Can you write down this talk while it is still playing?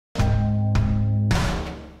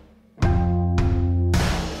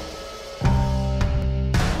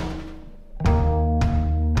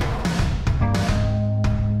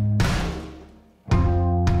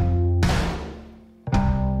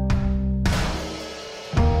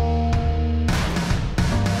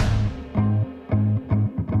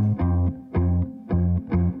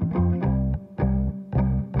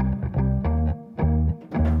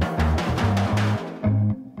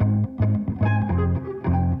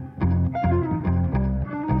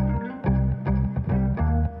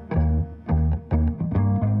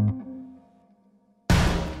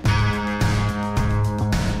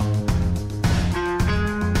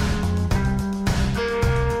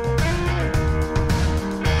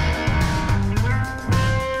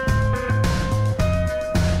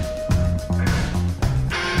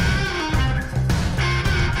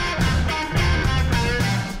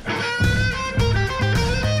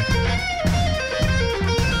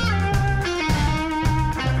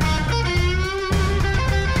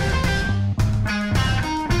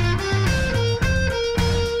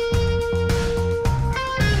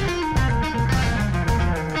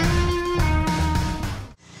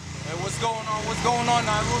going on? What's going on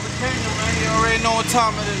now? Ruben Kenya, man. You already know what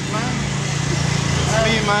time it is, man. It's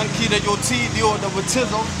me, man. Kita Yoti, Dio, the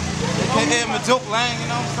Batizo. AKA Majuk Lang, you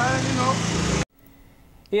know what I'm saying? You know.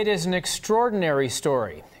 It is an extraordinary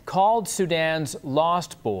story. Called Sudan's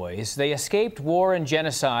Lost Boys, they escaped war and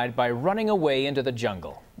genocide by running away into the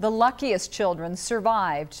jungle. The luckiest children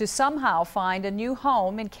survived to somehow find a new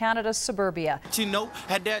home in Canada's suburbia. You know,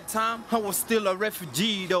 at that time, I was still a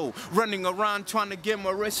refugee, though, running around trying to get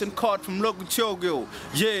my ration card from local Chogo.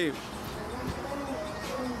 Yeah.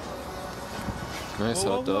 Nice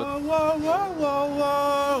hot dog. Whoa, whoa, whoa,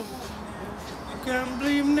 whoa. You can't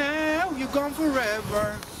believe now, you're gone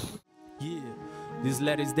forever. Yeah, this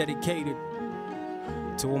letter is dedicated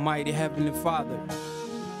to Almighty Heavenly Father.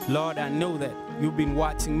 Lord, I know that you've been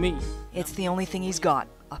watching me. It's the only thing he's got.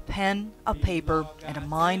 A pen, a paper, and a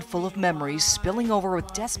mind full of memories spilling over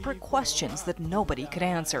with desperate questions that nobody could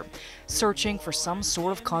answer. Searching for some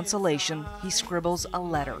sort of consolation, he scribbles a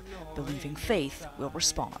letter, believing faith will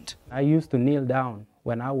respond. I used to kneel down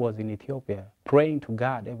when I was in Ethiopia, praying to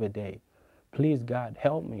God every day. Please, God,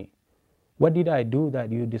 help me. What did I do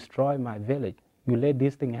that you destroy my village? You let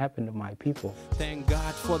this thing happen to my people. Thank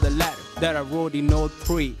God for the letter that I wrote in Note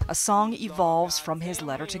 3. A song evolves from his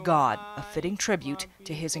letter to God, a fitting tribute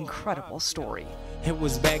to his incredible story. It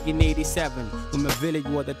was back in '87 when my village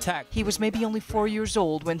was attacked. He was maybe only 4 years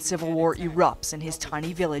old when civil war erupts in his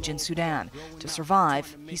tiny village in Sudan. To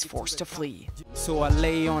survive, he's forced to flee. So I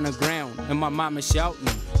lay on the ground and my mama shouting,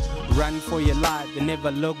 run for your life and never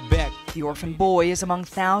look back. The orphan boy is among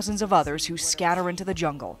thousands of others who scatter into the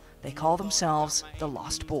jungle. They call themselves the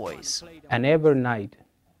Lost Boys. And every night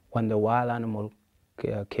when the wild animal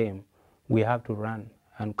came, we have to run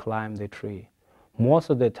and climb the tree.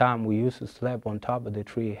 Most of the time we used to sleep on top of the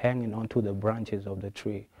tree, hanging onto the branches of the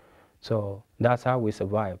tree. So that's how we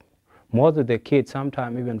survive. Most of the kids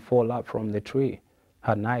sometimes even fall out from the tree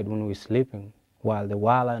at night when we're sleeping, while the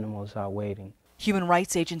wild animals are waiting. Human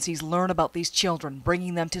rights agencies learn about these children,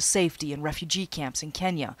 bringing them to safety in refugee camps in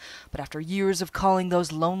Kenya. But after years of calling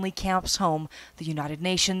those lonely camps home, the United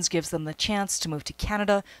Nations gives them the chance to move to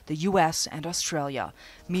Canada, the US, and Australia.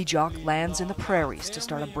 Mijok lands in the prairies to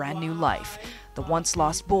start a brand new life. The once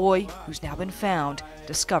lost boy, who's now been found,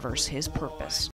 discovers his purpose.